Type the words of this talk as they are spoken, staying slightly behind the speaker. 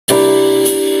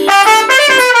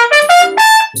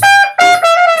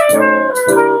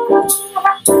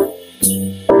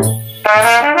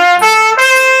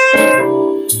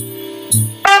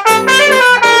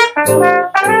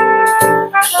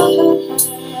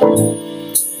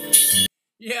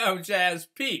Yo, Jazz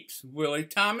Peeps, Willie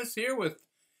Thomas here with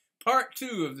part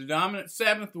 2 of the Dominant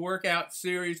 7th Workout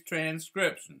Series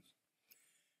transcriptions.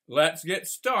 Let's get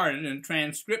started in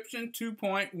transcription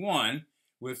 2.1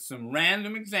 with some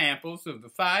random examples of the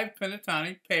 5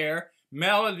 pentatonic pair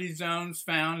melody zones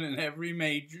found in every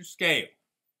major scale.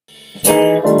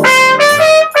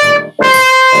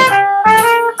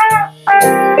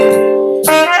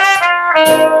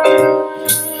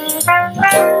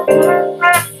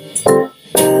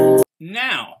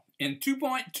 Now, in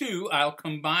 2.2, I'll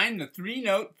combine the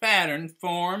 3-note pattern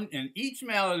formed in each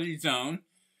melody zone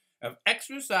of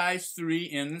exercise 3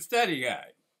 in the study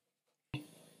guide.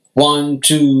 1,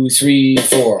 2, 3,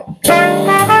 4.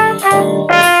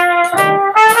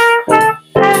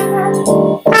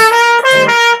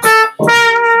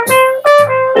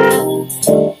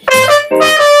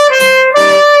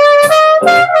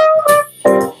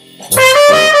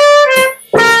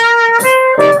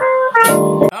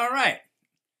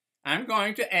 I'm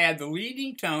going to add the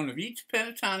leading tone of each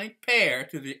pentatonic pair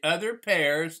to the other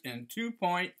pairs in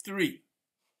 2.3.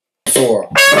 4.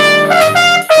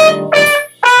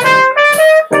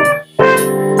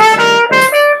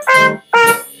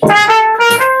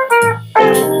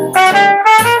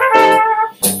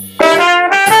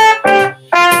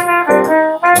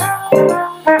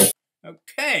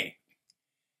 Okay.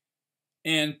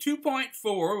 In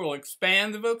 2.4, we'll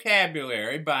expand the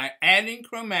vocabulary by adding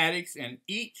chromatics in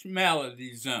each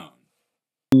melody zone.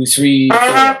 2, 3, 4.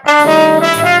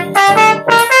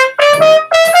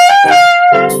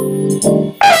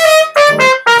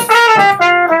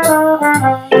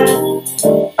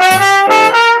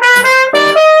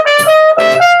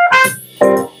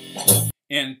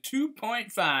 In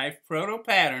 2.5, proto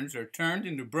patterns are turned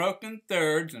into broken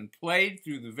thirds and played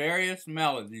through the various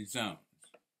melody zones.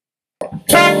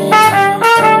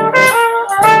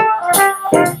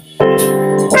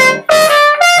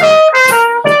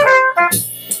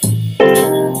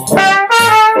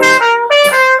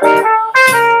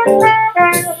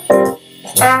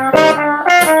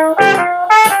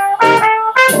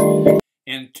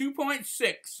 In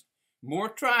 2.6, more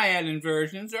triad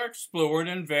inversions are explored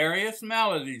in various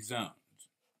melody zones.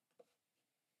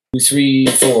 2, 3,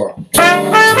 4.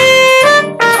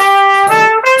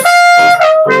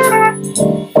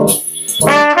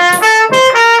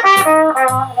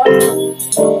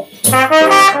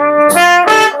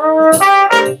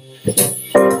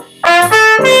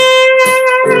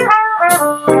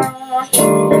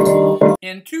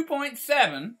 In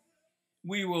 2.7,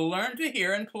 we will learn to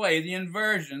hear and play the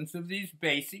inversions of these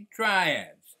basic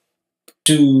triads.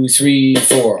 2, 3,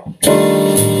 4.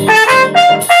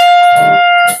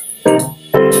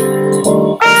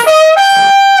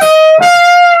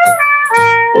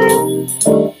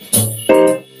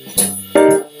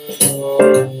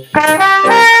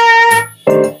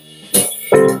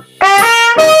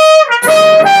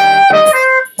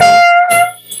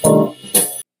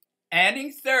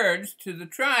 Adding thirds to the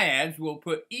triads will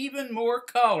put even more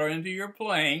color into your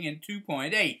playing in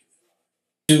 2.8.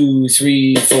 2,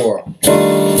 3, 4.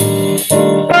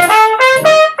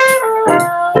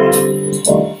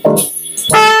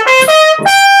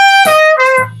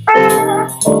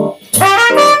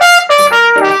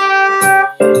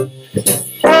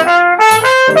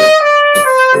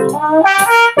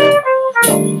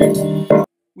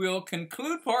 We'll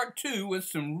conclude part 2 with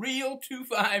some real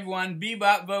 251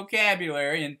 bebop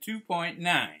vocabulary in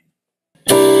 2.9.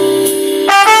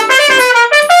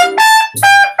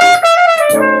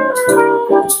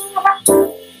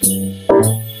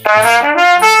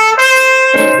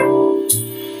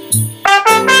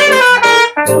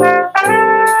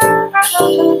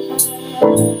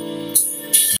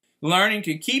 Learning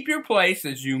to keep your place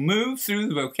as you move through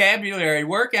the vocabulary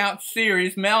workout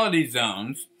series melody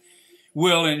zones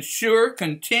will ensure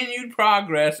continued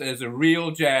progress as a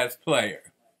real jazz player.